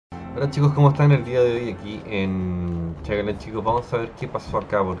Hola chicos, ¿cómo están el día de hoy aquí en Chagalan chicos? Vamos a ver qué pasó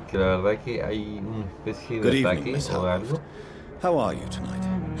acá porque la verdad que hay una especie de Good evening, ataque Miss o Howard. algo. How are you tonight?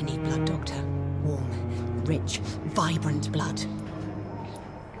 I need blood, Doctor. Warm, rich, vibrant blood.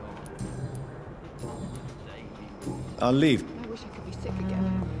 I'll leave. I wish I could be sick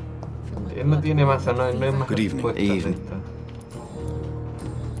again. Él no tiene masa, no hay más Good evening. respuestas de Evening. esta.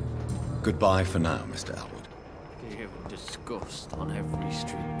 Goodbye for now, Mr. Elwood. Dear disgust on every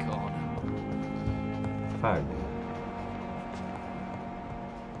street corner. Fuck.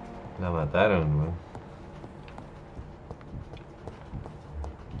 La mataron, ¿no?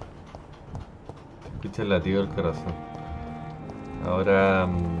 Se escucha el latido del corazón. Ahora...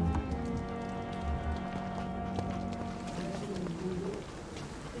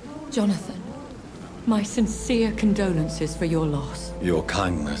 Jonathan, my sincere condolences for your loss. Your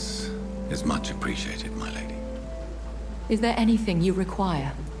kindness is much appreciated, my lady. Is there anything you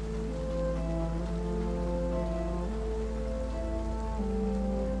require?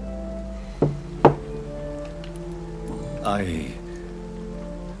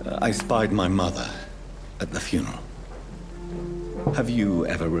 I spied my mother at the funeral. Have you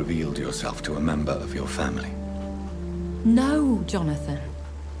ever revealed yourself to a member of your family? No, Jonathan.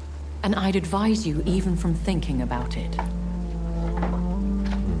 And I'd advise you even from thinking about it.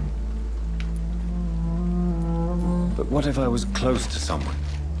 But what if I was close to someone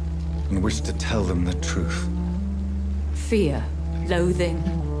and wished to tell them the truth? Fear, loathing,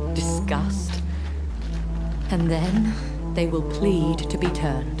 disgust. And then they will plead to be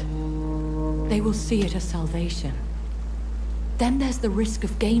turned. They will see it as salvation. Then there's the risk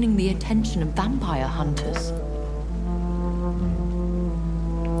of gaining the attention of vampire hunters.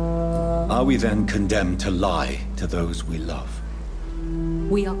 Are we then condemned to lie to those we love?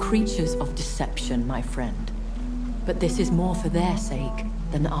 We are creatures of deception, my friend. But this is more for their sake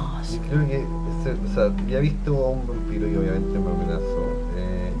than ours. Creo que, o sea, ya he visto a un vampiro y obviamente me amenazó.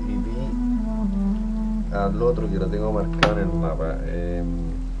 Y vi al otro que lo tengo marcado en el mapa.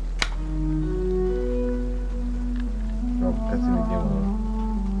 No, casi me quemo.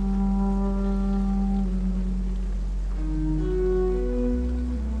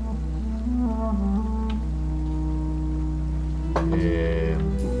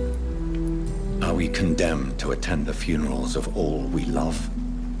 Are we condemned to attend the funerals of all we love?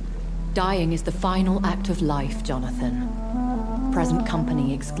 Dying is the final act of life, Jonathan. Present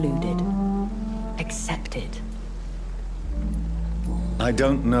company excluded. Accepted. I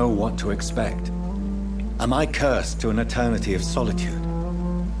don't know what to expect. Am I cursed to an eternity of solitude?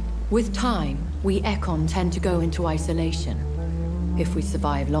 With time, we Ekon tend to go into isolation. If we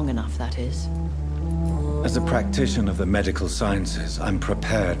survive long enough, that is. As a practitioner of the medical sciences, I'm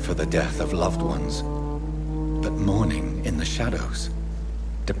prepared for the death of loved ones. But mourning in the shadows,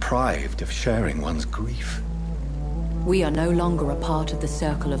 deprived of sharing one's grief. We are no longer a part of the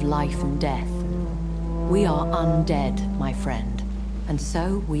circle of life and death. We are undead, my friend, and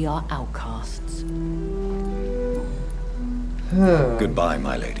so we are outcasts. Goodbye,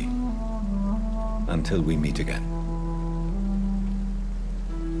 my lady. Until we meet again.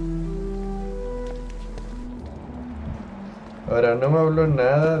 Ahora, no me habló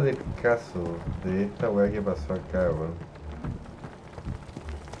nada del caso, de esta weá que pasó acá, weón.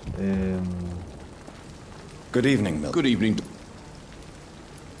 Good evening, Milton. Good evening.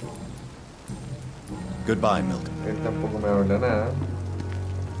 Goodbye, Milton. Él tampoco me habla nada.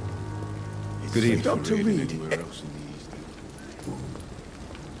 Good evening. Dr. Reid.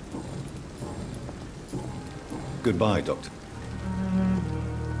 Goodbye, Doctor.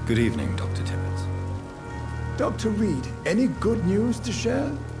 Good evening, Dr. Timmons. Dr. Reid, any good news to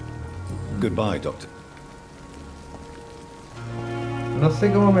share? Goodbye, Doctor. No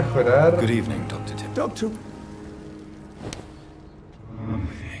sé cómo mejorar. Good evening, Dr. Timmons. Dr.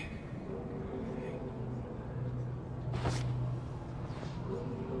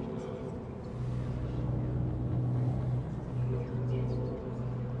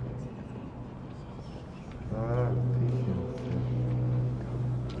 Ah, fíjense.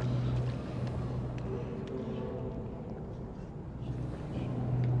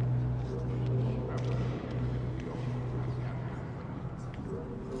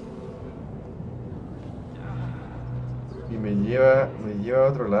 Y me lleva a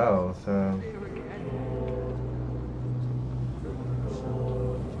otro lado, o sea.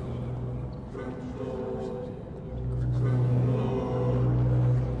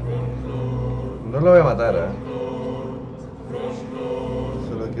 No lo voy a matar,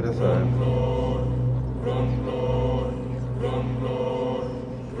 Solo quiero saber.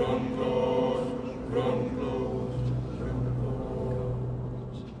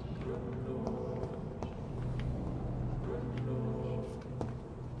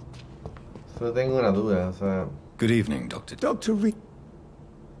 Solo tengo una duda, o sea... Good evening, Dr. Dr. Reed.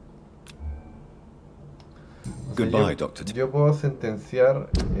 Goodbye, Dr. Yo puedo sentenciar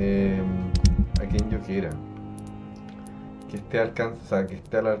a quien yo quiera. Que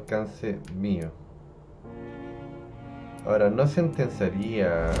esté al alcance mío. Ahora, no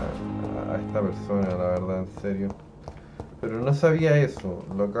sentenciaría a esta persona, la verdad, en serio. Pero no sabía eso,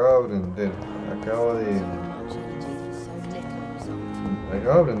 lo acabo de aprender. Acabo de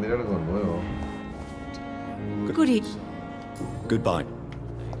aprender algo nuevo. Goodbye.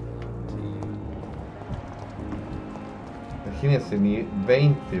 Imagínense, ni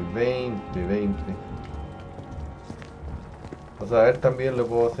 20. O sea, a él también lo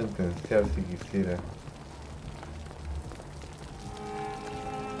puedo sentenciar si quisiera.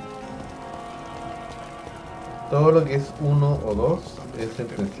 Todo lo que es 1 o 2 es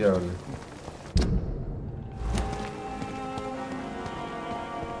sentenciable.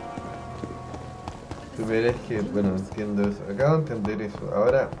 Pero es que, bueno, entiendo eso. Acabo de entender eso.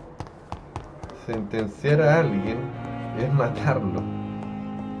 Ahora, sentenciar a alguien es matarlo.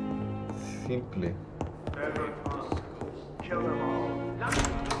 Simple.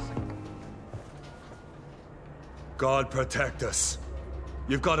 God protect us.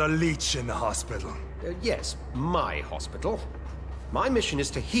 You've got a leech in the hospital. Yes, my hospital. My mission is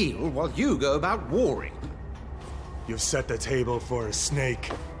to heal while you go about warring. You've set the table for a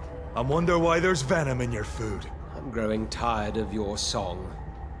snake. I wonder why there's venom in your food. I'm growing tired of your song.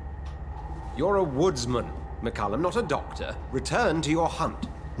 You're a woodsman, McCullum, not a doctor. Return to your hunt.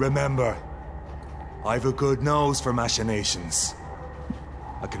 Remember, I've a good nose for machinations.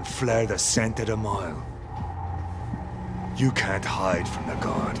 I can flare the scent at a mile. You can't hide from the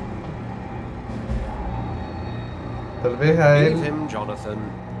god. Tal vez a Leave él him, Jonathan.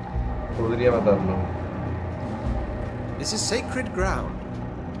 podría matarlo. This is sacred ground.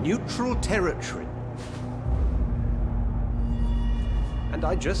 Neutral territory. And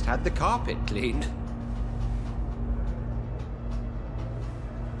I just had the carpet cleaned.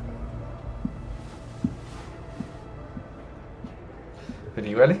 Pero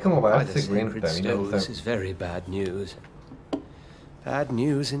igual es como para By the darse sacred cuenta, mira, stone, o sea, this is very bad news. Bad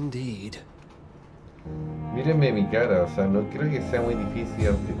news indeed. mírenme mi cara, o sea, no creo que sea muy difícil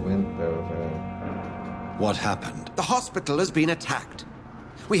darte cuenta, o sea. What happened? The hospital has been attacked.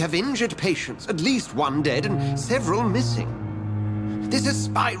 We have injured patients, at least one dead and several missing. This has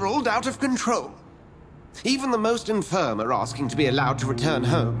spiraled out of control. Even the most infirm are asking to be allowed to return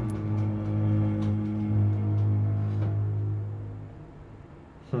home.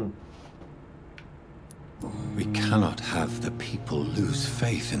 We cannot have the people lose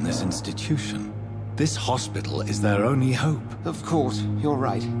faith in this institution. This hospital is their only hope. Of course, you're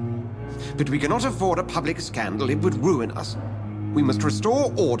right. But we cannot afford a public scandal. It would ruin us. We must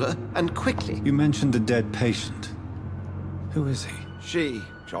restore order, and quickly. You mentioned a dead patient. Who is he? She,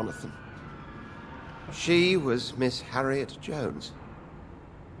 Jonathan. She was Miss Harriet Jones.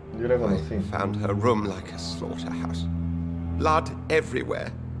 Yo la I conocí. found her room like a slaughterhouse. Blood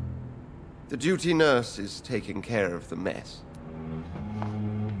everywhere. The duty nurse is taking care of the mess.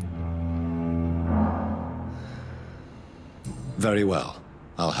 Very well.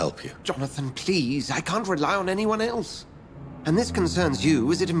 I'll help you. Jonathan, please, I can't rely on anyone else. And this concerns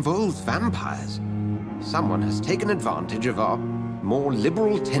you as it involves vampires. Someone has taken advantage of our more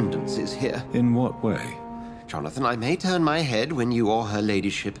liberal tendencies here. In what way? Jonathan, I may turn my head when you or her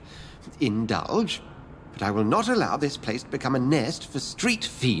ladyship indulge, but I will not allow this place to become a nest for street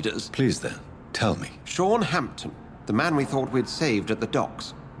feeders. Please then, tell me. Sean Hampton, the man we thought we'd saved at the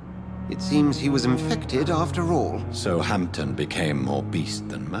docks. It seems he was infected after all. So Hampton became more beast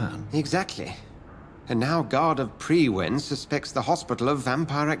than man. Exactly. And now Guard of Prewen suspects the hospital of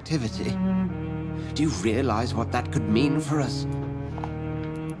vampire activity. Do you realize what that could mean for us?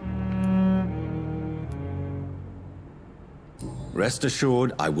 Rest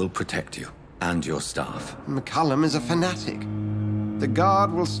assured, I will protect you and your staff. McCullum is a fanatic. The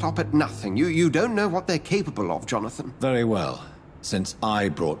Guard will stop at nothing. You don't know what they're capable of, Jonathan. Very well. Since I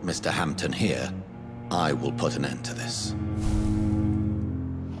brought Mr. Hampton here, I will put an end to this.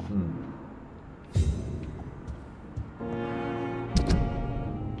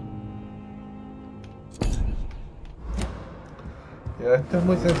 Ya, esto es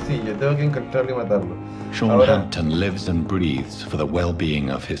muy sencillo, tengo que encontrarlo y matarlo. Sean Ahora, Hampton lives and breathes for the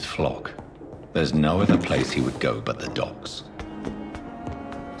well-being of his flock. There's no other place he would go but the docks.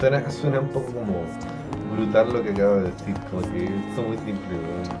 suena un poco como brutal lo que acabo de decir, como que es muy simple,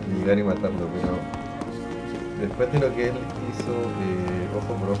 ¿no? Llegar y matarlo, pero después de lo que él hizo,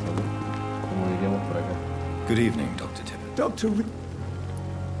 ojo por ojo, ¿no? Como diríamos por acá. Good evening, Dr. Tibbet. Dr. Reed.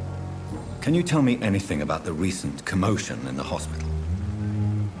 Can you tell me anything about the recent commotion in the hospital?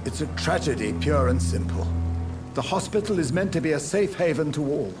 It's a tragedy, pure and simple. The hospital is meant to be a safe haven to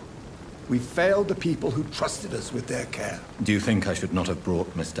all. We failed the people who trusted us with their care. Do you think I should not have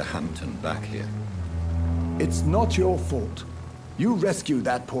brought Mr. Hampton back here? It's not your fault. You rescued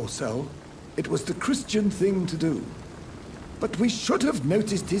that poor soul. It was the Christian thing to do. But we should have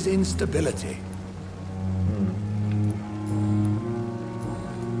noticed his instability.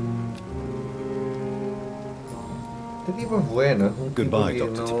 Este tipo es bueno, es un Goodbye, tipo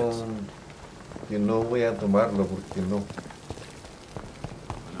Dr. que no voy a tomarlo porque no.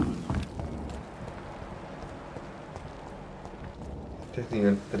 Este es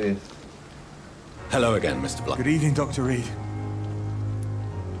nivel 3. Hello again, Mr. Blunt. Good evening, Dr. Reid.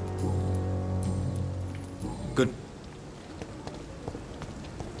 Good.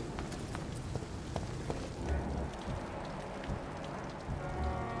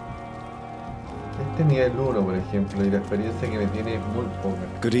 Este es nivel 1, por ejemplo, y la experiencia que me tiene es muy poca.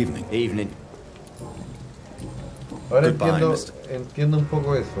 Good evening. Evening. Ahora Goodbye, entiendo un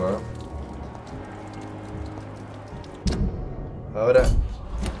poco eso, ¿ah? Ahora,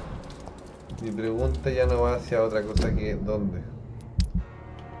 mi pregunta ya no va hacia otra cosa que ¿dónde?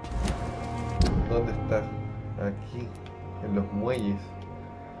 ¿Dónde está? Aquí, en los muelles.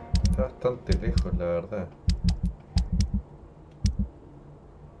 Está bastante lejos, la verdad.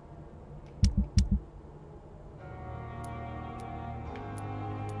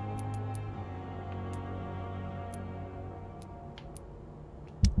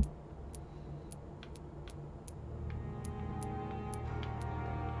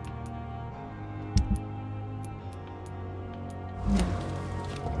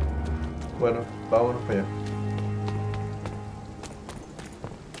 Bueno, vámonos para allá.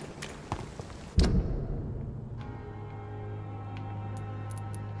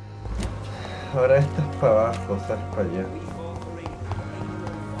 Ahora esta es para abajo, o sea, es para allá.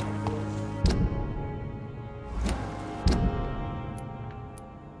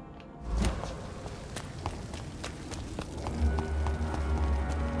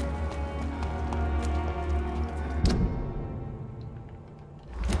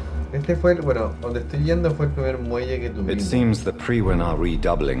 Este fue el, bueno, donde estoy yendo fue el primer muelle que It tuvimos. seems the Frewen are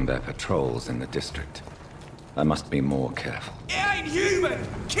redoubling their patrols in the district. I must be more careful. It ain't human!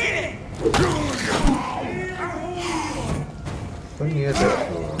 Kill it! Son niveles de eso.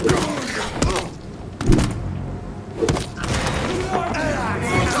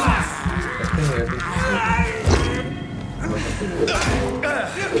 Este nivel es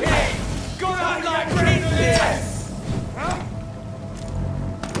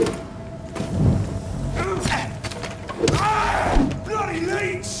Bloody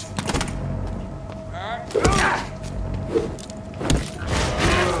leech!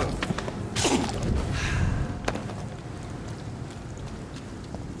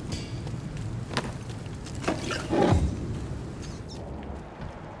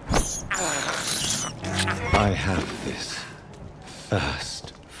 I have this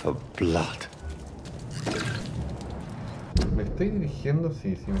thirst for blood. ¿Me estoy dirigiendo?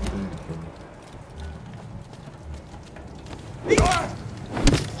 Sí, sí me estoy dirigiendo.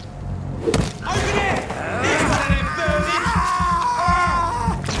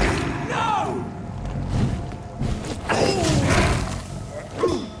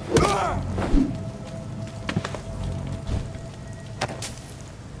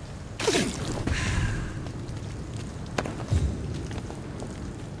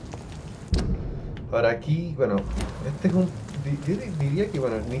 Ahora aquí, bueno, este es un... Yo diría que,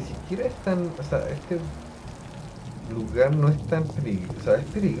 bueno, ni siquiera es tan... O sea, este lugar no es tan peligroso. O sea, es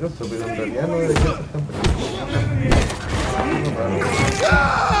peligroso, pero en realidad no debería ser tan peligroso.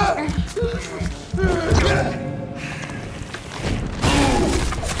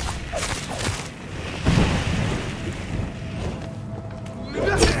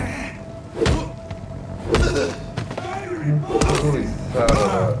 Un poco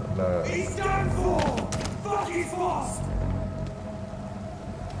bizarro la...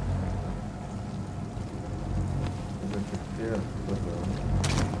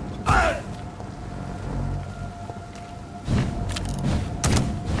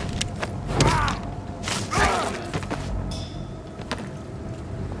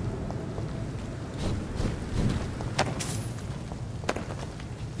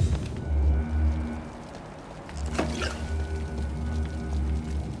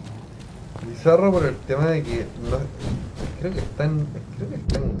 Bizarro por el tema de que no, creo que es tan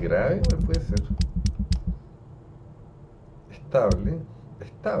grave, ¿no? Puede ser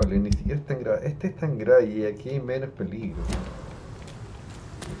estable, ni siquiera es tan grave. Este es tan grave y aquí hay menos peligro.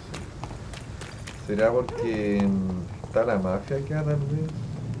 No sé. ¿Será porque está la mafia acá tal vez?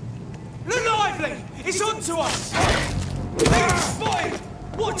 Look lively! It's on to us! They're spotted!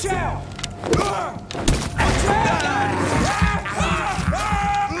 Watch out! Watch out!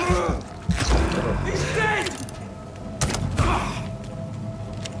 He's dead!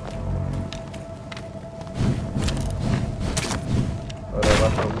 Ahora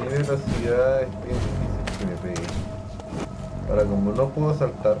bajo mi velocidad es bien difícil que me pegue. Ahora como no puedo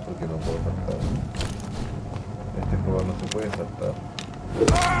saltar, porque no puedo saltar. Este juego no se puede saltar.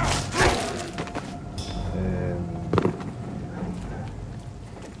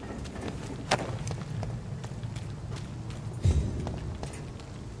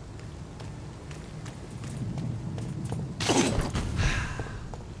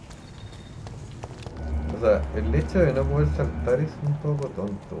 O sea, el hecho de no poder saltar es un poco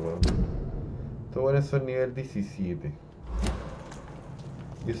tonto, weón. Estos buenos son nivel 17.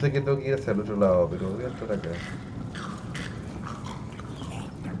 Yo sé que tengo que ir hacia el otro lado, pero voy a entrar acá.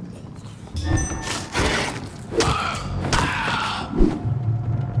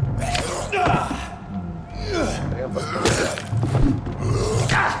 Hagan bastante.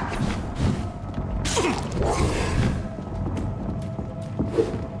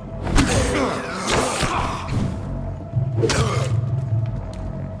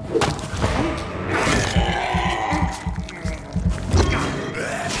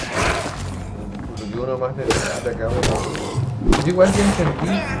 Uno más necesita acá. Yo igual que entendí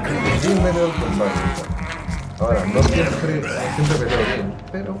un método de combate. Ahora, no siempre peleo bien,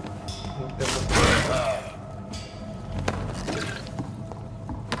 pero intento.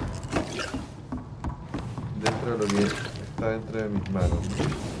 Dentro de lo que está dentro de mis manos.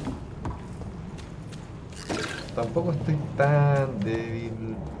 Tampoco estoy tan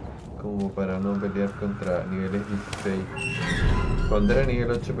débil como para no pelear contra niveles 16. Cuando era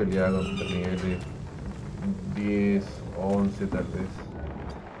nivel 8 peleaba contra niveles 10, 11 tal vez.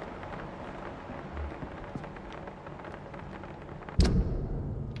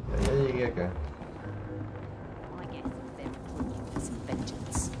 Ya llegué acá.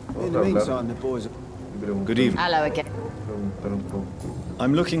 In the meantime, the boys are... Good evening. Hello again.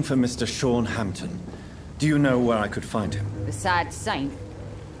 I'm looking for Mr. Sean Hampton. Do you know where I could find him? The sad saint.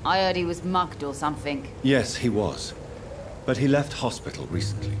 I heard he was mugged or something. Yes, he was. But he left hospital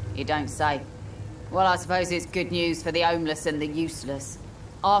recently. You don't say. Well, I suppose it's good news for the homeless and the useless.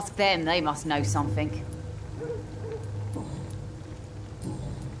 Ask them, they must know something.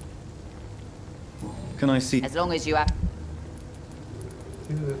 Can I see... As long as you have...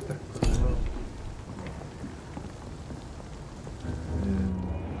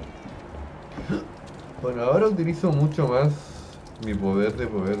 Bueno, ahora utilizo mucho más mi poder de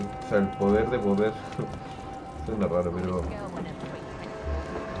poder, o sea, el poder de poder. Suena raro, pero...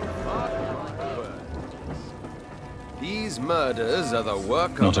 These murders are the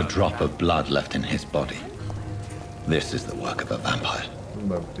work of... Not a drop of blood left in his body. This is the work of a vampire. Un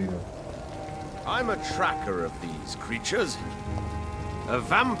vampiro. I'm a tracker of these creatures. A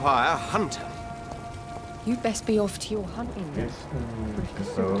vampire hunter. You'd best be off to your hunting then. Es un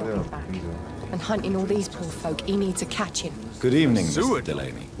cazador de vampiros. And hunting all these poor folk, he needs a catching. Good evening, Mr.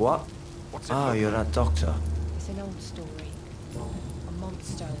 Delaney. What? Oh, you're that doctor. It's an old story. A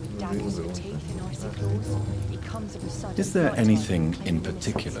monster with daggers for teeth and icy claws. He comes of a sudden. Is there anything in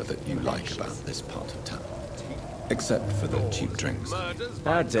particular that you like about this part of town? Except for the cheap drinks.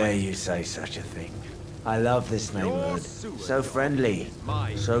 How dare you say such a thing? I love this neighborhood. So friendly,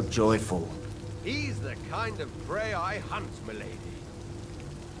 so joyful. He's the kind of prey I hunt, milady.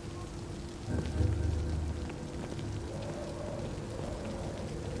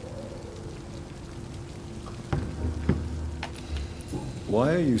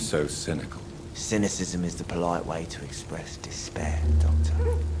 Why are you so cynical? Cynicism is the polite way to express despair, Doctor.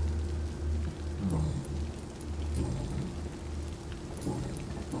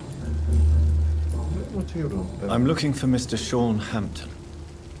 I'm looking for Mr. Sean Hampton.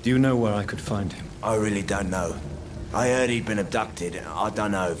 Do you know where I could find him? I really don't know. I heard he'd been abducted. I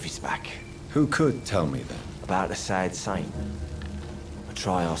don't know if he's back. Who could tell me then? About the sad saint. I'll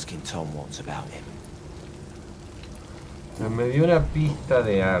try asking Tom what's about him. Me dio una pista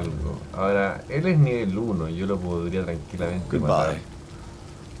de algo. Ahora, él es nivel 1, yo lo podría tranquilamente matar.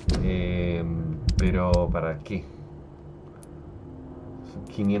 Pero, ¿para qué? Son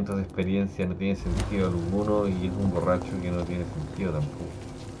 500 de experiencia, no tiene sentido alguno y es un borracho que no tiene sentido tampoco.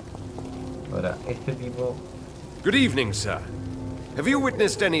 Ahora, este tipo... Good evening, sir. Have you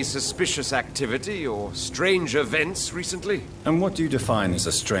witnessed any suspicious activity or strange events recently? And what do you define as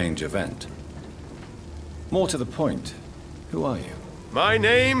a strange event? More to the point, who are you? My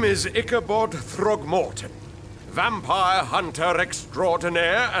name is Ichabod Throgmorton, vampire hunter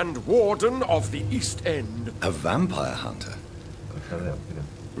extraordinaire and warden of the East End. A vampire hunter?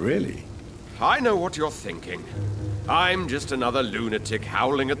 Really? I know what you're thinking. I'm just another lunatic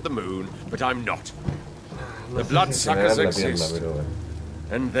howling at the moon, but I'm not. The bloodsuckers exist,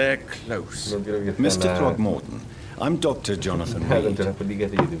 and they're close. Mr. Throgmorton, I'm Dr. Jonathan Reid.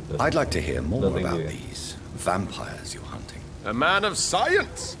 I'd like to hear more about these vampires you're hunting. A man of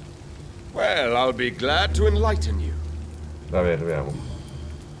science? Well, I'll be glad to enlighten you.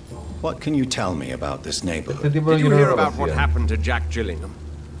 What can you tell me about this neighborhood? Did you hear about what happened to Jack Gillingham?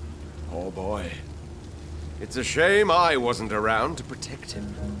 Oh boy. It's a shame I wasn't around to protect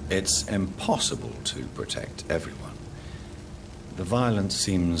him. It's impossible to protect everyone. The violence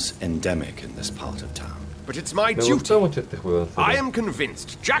seems endemic in this part of town. But it's my duty. I am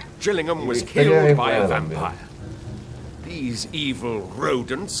convinced Jack Gillingham was killed by a vampire. These evil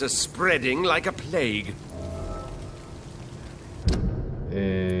rodents are spreading like a plague.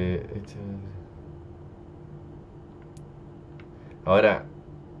 Ahora,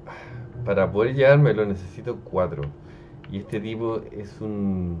 para poder llevármelo necesito 4. Y este tipo es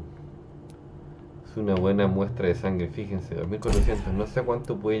una buena muestra de sangre, fíjense, 2400. No sé a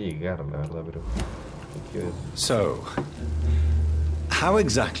cuánto puede llegar, la verdad, pero hay que ver. So, how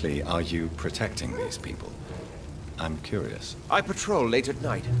exactly are you protecting these people? I'm curious. I patrol late at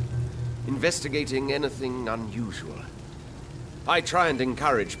night, investigating anything unusual. I try and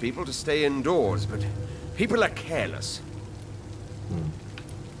encourage people to stay indoors, but people are careless.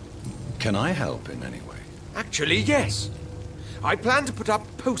 Can I help in any way? Actually, yes. I plan to put up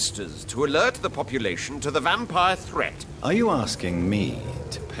posters to alert the population to the vampire threat. Are you asking me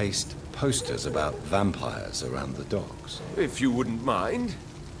to paste posters about vampires around the docks? If you wouldn't mind.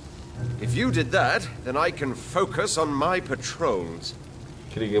 If you did that, then I can focus on my patrols.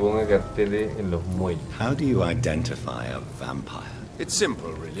 Quiere que ponga carteles en los muelles. How do you identify a vampire? It's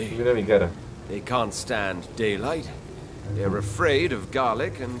simple, really. Mira mi cara. They can't stand daylight. They're afraid of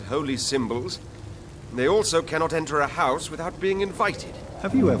garlic and holy symbols. They also cannot enter a house without being invited.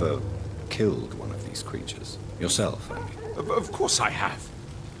 Have you ever killed one of these creatures? Yourself, I mean. Of course I have.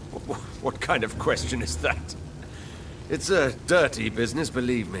 What kind of question is that? It's a dirty business,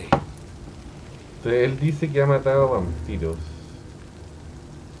 believe me. Él dice que ha matado vampiros.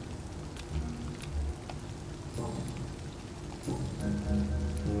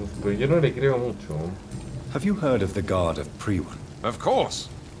 Pero yo no le creo mucho. Have you heard of the Guard of Priwan? Of course.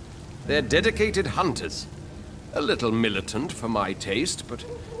 They're dedicated hunters. A little militant for my taste, but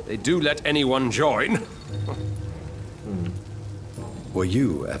they do let anyone join. Were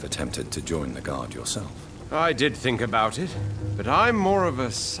you ever tempted to join the Guard yourself? I did think about it, but I'm more of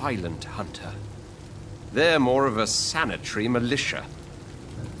a silent hunter. They're more of a sanitary militia.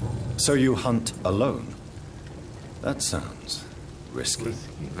 So you hunt alone? That sounds risky.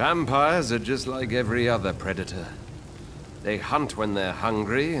 Vampires are just like every other predator. They hunt when they're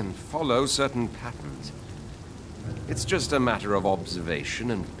hungry and follow certain patterns. It's just a matter of observation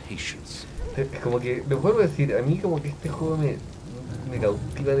and patience. Como que, lo puedo decir, a mí como que este juego me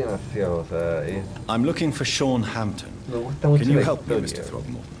cautiva demasiado, o sea, I'm looking for Sean Hampton. Me gusta mucho. Can you help me, Mr.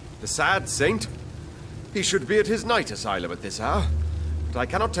 Throgmorton? The sad saint? He should be at his night asylum at this hour. But I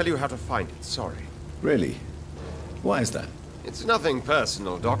cannot tell you how to find it, sorry. Really? Why is that? It's nothing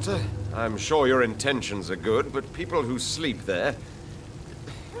personal, Doctor. I'm sure your intentions are good, but people who sleep there,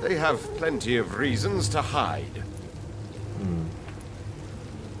 they have plenty of reasons to hide.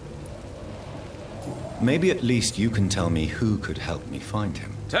 Maybe at least you can tell me who could help me find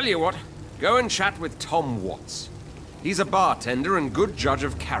him. Tell you what, go and chat with Tom Watts. He's a bartender and good judge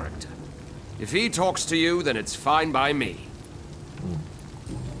of character. If he talks to you, then it's fine by me.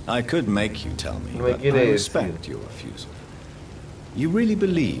 I could make you tell me, but I respect your refusal. You really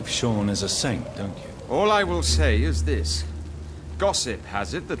believe Sean is a saint, don't you? All I will say is this. Gossip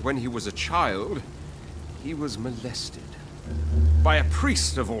has it that when he was a child, he was molested. By a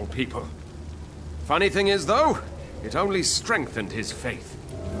priest of all people. Funny thing is, though, it only strengthened his faith.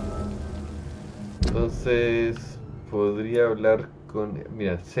 Entonces, podría hablar con...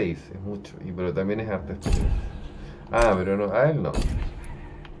 Mira, 6 es mucho, pero también es harta experiencia. Ah, pero no, a él no.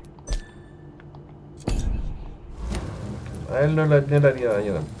 A él no le haría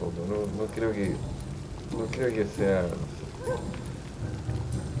daño tampoco, no creo que sea... No sé.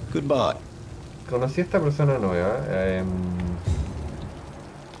 Goodbye. Conocí a esta persona nueva.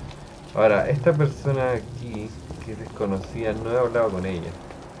 Ahora, esta persona aquí, que desconocía, no he hablado con ella.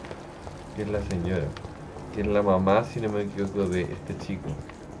 Que es la señora. Que es la mamá, si no me equivoco, de este chico.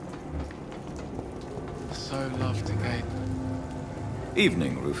 So loved again.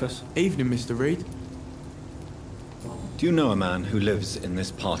 Evening, Rufus. Evening, Mr. Reid. Do you know a man who lives in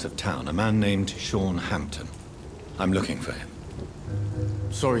this part of town? A man named Sean Hampton. I'm looking for him.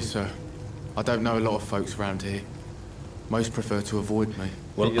 Sorry, sir. I don't know a lot of folks around here. Most prefer to avoid me.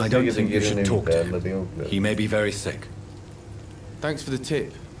 Well, I don't think you should talk to him. He may be very sick. Thanks for the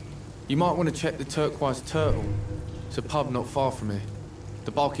tip. You might want to check the Turquoise Turtle. It's a pub not far from here.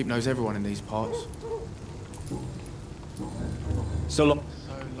 The barkeep knows everyone in these parts. So long.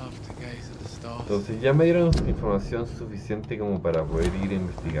 Entonces ya me dieron información suficiente como para poder ir a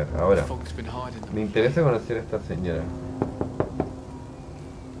investigar. Ahora, me interesa conocer a esta señora.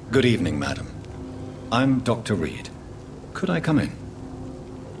 Good evening, madam. I'm Dr. Reid. Could I come in?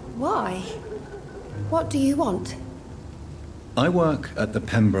 Why? What do you want? I work at the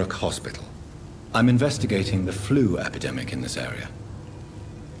Pembroke Hospital. I'm investigating the flu epidemic in this area.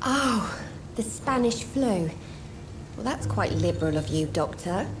 Oh, the Spanish flu. Well, that's quite liberal of you,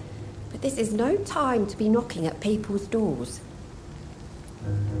 Doctor. But this is no time to be knocking at people's doors.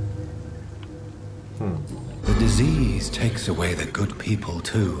 The disease takes away the good people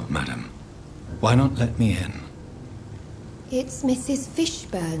too, madam. Why not let me in? It's Mrs.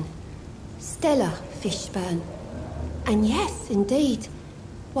 Fishburne. Stella Fishburne. And yes, indeed.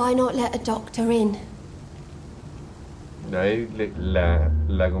 Why not let a doctor in? Ahí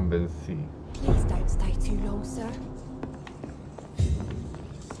la convencí. Please don't stay too long, sir.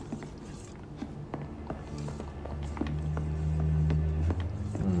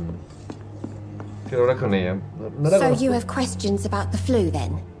 So you have questions about the flu,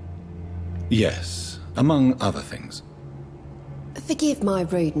 then? Yes, among other things. Forgive my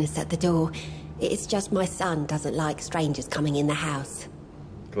rudeness at the door. It's just my son doesn't like strangers coming in the house.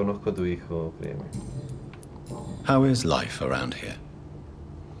 Conozco a tu hijo, créeme. How is life around here?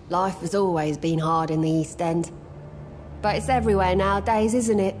 Life has always been hard in the East End. But it's everywhere nowadays,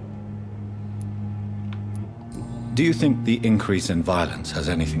 isn't it? Do you think the increase in violence has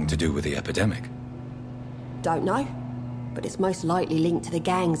anything to do with the epidemic? Don't know. But it's most likely linked to the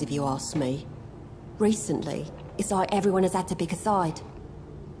gangs, if you ask me. Recently, it's like everyone has had to pick a side.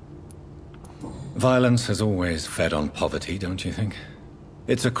 Violence has always fed on poverty, don't you think?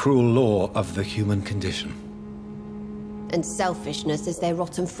 It's a cruel law of the human condition. And selfishness is their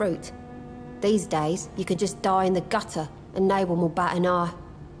rotten fruit. These days, you can just die in the gutter and no one will bat an eye.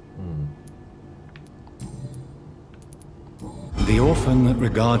 The orphan that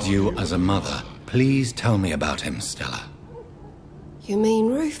regards you as a mother. Please tell me about him, Stella. You mean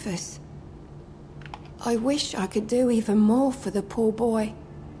Rufus? I wish I could do even more for the poor boy.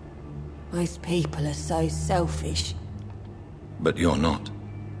 Most people are so selfish. But you're not.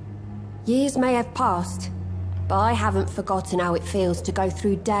 Years may have passed, but I haven't forgotten how it feels to go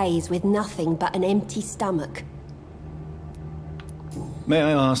through days with nothing but an empty stomach. May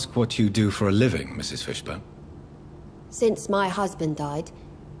I ask what you do for a living, Mrs. Fishburne? Since my husband died,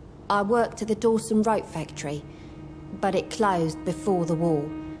 I worked at the Dawson Rope factory, but it closed before the war.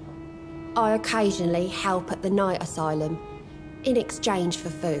 I occasionally help at the night asylum, in exchange for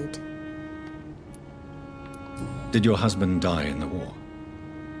food. Did your husband die in the war?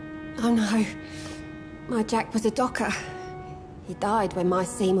 Oh no, my Jack was a docker. He died when my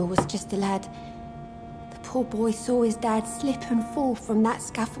Seymour was just a lad. The poor boy saw his dad slip and fall from that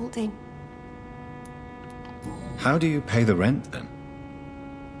scaffolding. How do you pay the rent, then?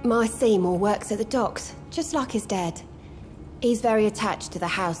 My Seymour works at the docks, just like his dad. He's very attached to the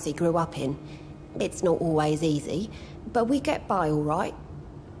house he grew up in. It's not always easy, but we get by all right.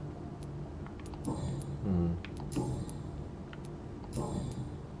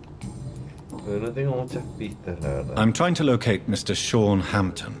 I'm trying to locate Mr. Sean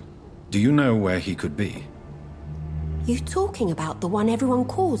Hampton. Do you know where he could be? You talking about the one everyone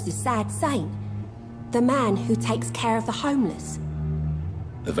calls the sad saint? The man who takes care of the homeless?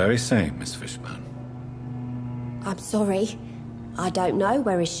 The very same, Miss Fishburne. I'm sorry. I don't know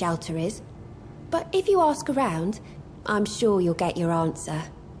where his shelter is. But if you ask around, I'm sure you'll get your answer.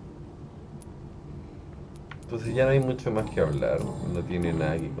 Entonces ya no hay mucho más que hablar. No tiene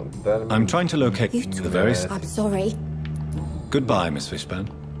nada que contarme. I'm trying to locate the very... I'm sorry. Goodbye, Miss Fishburne.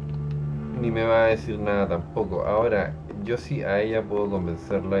 Ni me va a decir nada tampoco. Ahora, yo sí a ella puedo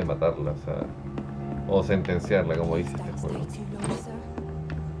convencerla y matarla, o sea... O sentenciarla, como dice este juego.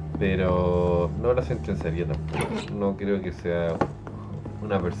 Pero no la sentenciaría tampoco. No creo que sea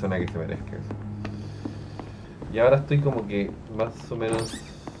una persona que se merezca eso. Y ahora estoy como que más o menos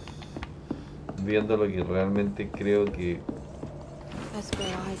viendo lo que realmente creo que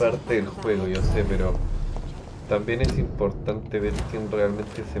parte del juego, yo sé, pero también es importante ver quién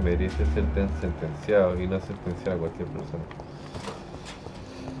realmente se merece ser sentenciado y no sentenciar a cualquier persona.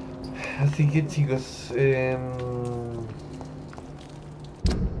 Así que chicos, eso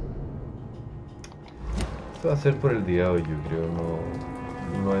va a ser por el día de hoy, yo creo,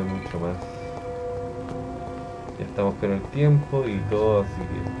 no hay mucho más. Ya estamos con el tiempo y todo, así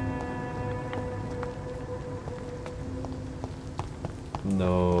que...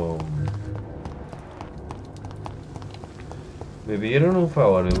 No... Me pidieron un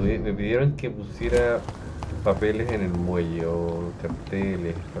favor, me pidieron que pusiera papeles en el muelle o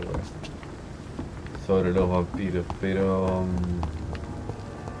carteles sobre los vampiros, pero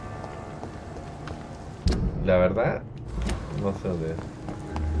la verdad no sé dónde.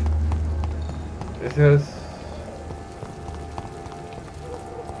 Eso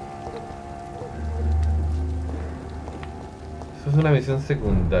es una misión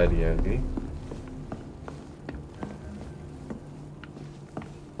secundaria, ¿ok?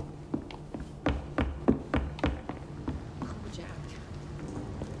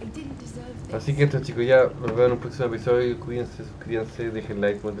 Así que esto chicos, ya nos vemos en un próximo episodio. Cuídense, suscríbanse, dejen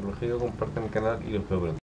like, comenten el juego, compartan el canal y los veo pronto.